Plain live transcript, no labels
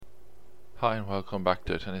Hi and welcome back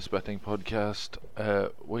to Tennis Betting Podcast.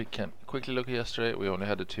 We can quickly look at yesterday. We only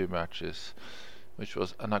had the two matches, which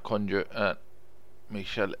was Anna Konjuh and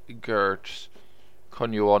Michelle Gertz.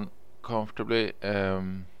 Konjuh won comfortably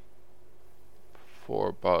for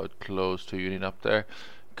about close to unit up there.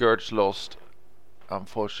 Gertz lost,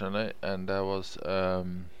 unfortunately, and that was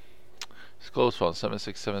it's close one, 7-6,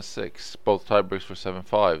 7-6. Both tiebreaks were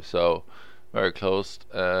 7-5, so very close.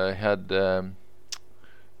 Had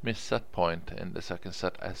missed set point in the second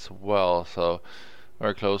set as well, so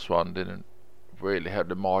very close one. Didn't really have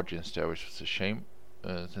the margins there, which was a shame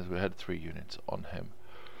since we had 3 units on him.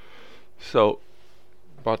 So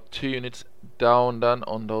about 2 units down then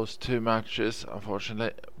on those 2 matches,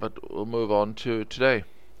 unfortunately. But we'll move on to today,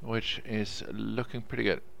 which is looking pretty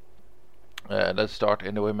good. Let's start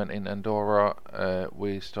in the women in Andorra.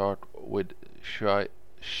 We start with Shuai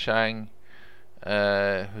Zhang,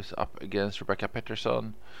 who's up against Rebecca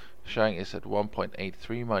Pettersson. Zhang is at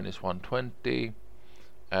 1.83 minus 120.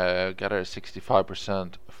 Got her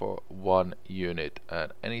 65% for 1 unit.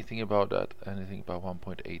 And anything about that, anything about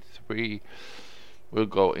 1.83, will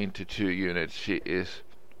go into 2 units. She is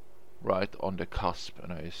right on the cusp,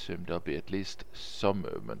 and I assume there'll be at least some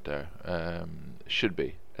movement there. Should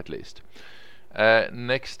be, at least.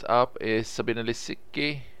 Next up is Sabina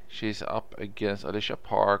Lisicki. She's up against Alicia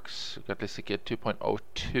Parks. Got Lisicki at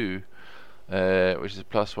 2.02, which is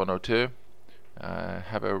plus 102.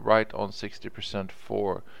 Have a right on 60%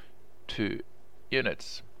 for 2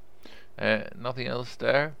 units. Nothing else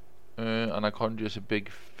there. Anna Konjuh is a big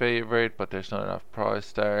favorite, but there's not enough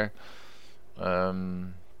price there. Yeah,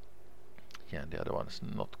 the other one is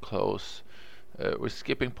not close. We're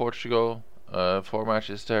skipping Portugal. 4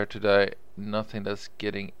 matches there today. Nothing that's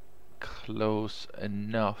getting close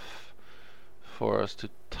enough for us to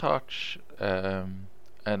touch. And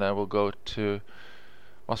I will go to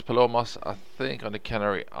Maspalomas, I think, on the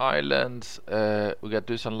Canary Islands. We got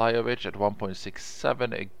Dusan Lajovic at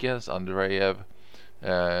 1.67 against Andreev.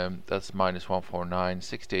 That's minus 149,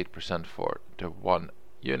 68% for the 1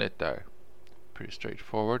 unit there. Pretty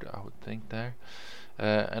straightforward, I would think there.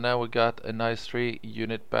 And now we got a nice 3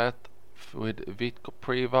 unit bet with Vit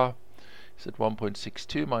Kopriva. It's at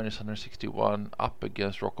 1.62 minus 161 up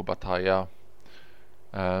against Rocco Battaglia.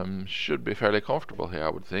 Should be fairly comfortable here, I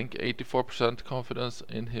would think. 84% confidence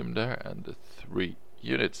in him there, and the 3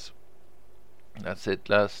 units. That's it.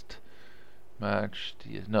 Last match.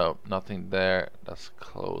 No, nothing there. That's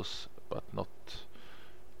close, but not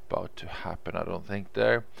about to happen, I don't think,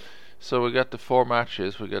 there. So we got the 4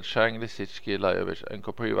 matches. We got Zhang, Lisicki, Lajovic, and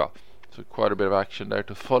Kopriva. So quite a bit of action there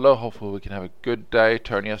to follow. Hopefully we can have a good day,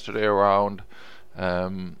 turn yesterday around,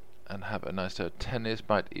 and have a nice day of tennis.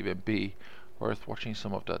 Might even be worth watching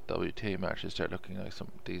some of that WTA matches. They're looking like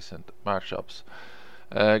some decent matchups.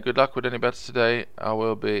 Good luck with any bets today. I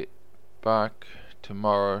will be back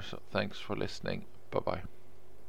tomorrow, so thanks for listening. Bye bye.